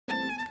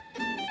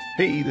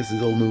Hey, this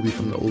is Old Newbie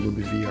from the Old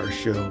Newbie VR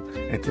Show,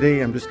 and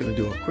today I'm just going to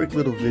do a quick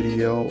little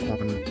video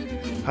on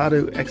how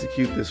to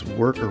execute this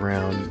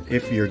workaround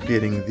if you're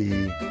getting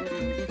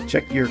the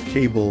check your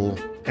cable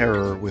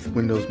error with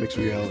Windows Mixed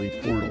Reality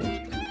Portal,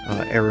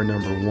 error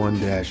number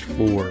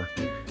 1-4.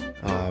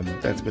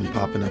 That's been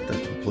popping up,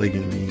 that's been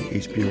plaguing the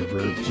HP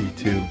Reverb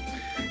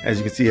G2. As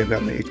you can see, I've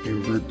got my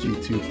HP Reverb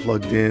G2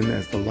 plugged in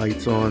as the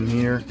lights on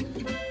here,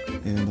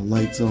 and the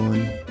lights on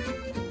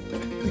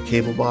the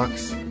cable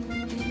box.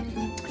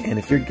 And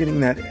if you're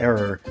getting that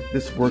error,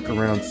 this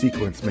workaround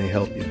sequence may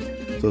help you.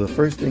 So the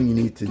first thing you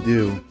need to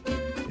do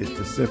is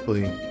to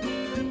simply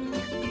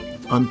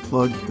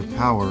unplug the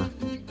power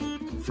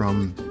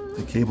from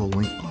the cable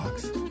link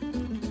box.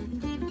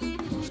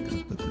 I'm just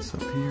going to put this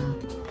up here.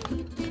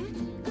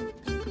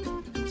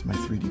 It's my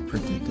 3D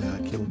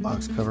printed cable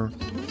box cover.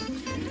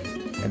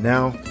 And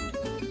now,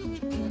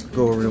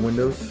 go over to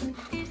Windows.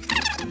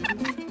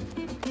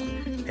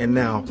 And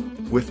now,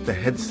 with the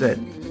headset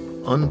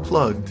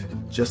unplugged,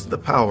 just the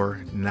power,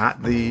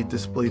 not the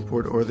display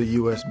port or the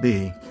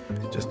USB,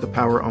 just the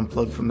power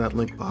unplugged from that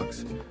link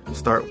box,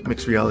 start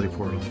Mixed Reality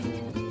Portal.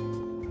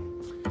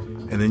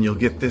 And then you'll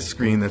get this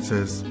screen that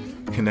says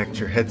connect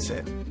your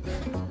headset.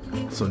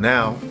 So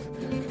now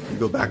you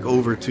go back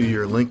over to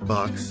your link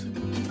box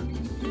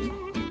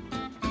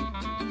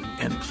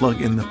and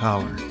plug in the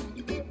power.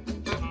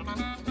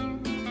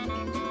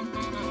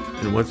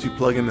 And once you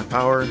plug in the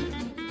power,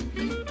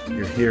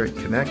 you're here at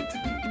connect.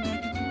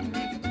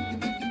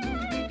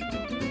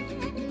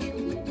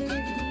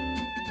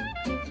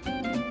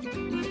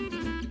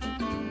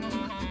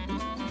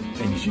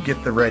 And you should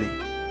get the ready.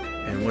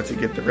 And once you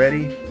get the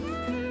ready,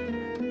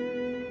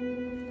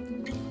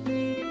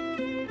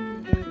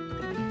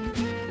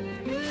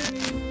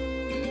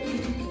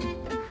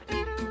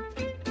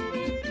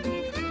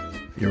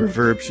 your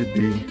reverb should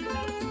be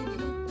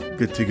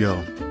good to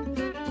go.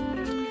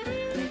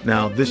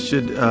 Now this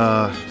should, like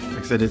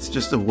I said, it's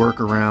just a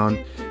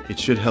workaround. It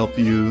should help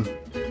you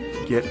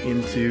get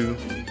into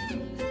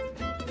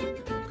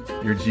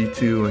your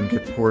G2 and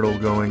get Portal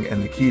going.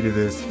 And the key to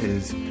this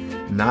is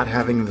not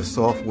having the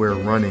software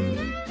running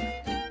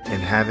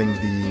and having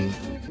the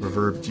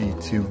Reverb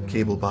G2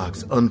 cable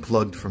box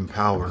unplugged from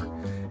power,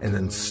 and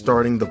then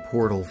starting the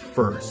Portal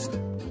first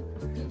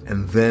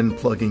and then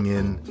plugging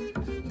in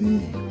the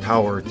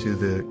power to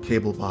the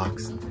cable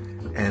box,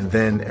 and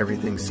then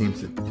everything seems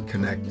to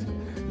connect.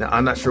 Now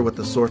I'm not sure what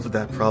the source of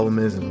that problem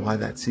is and why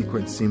that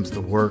sequence seems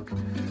to work.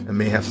 It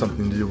may have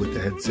something to do with the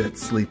headset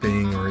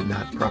sleeping or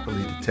not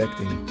properly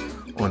detecting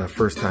on a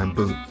first-time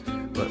boot.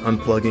 But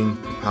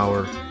unplugging the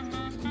power,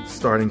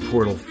 starting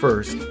Portal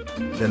first,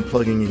 then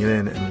plugging it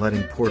in and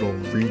letting Portal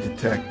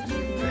redetect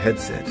the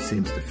headset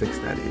seems to fix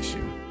that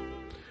issue.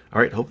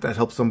 Alright, hope that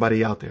helps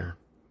somebody out there.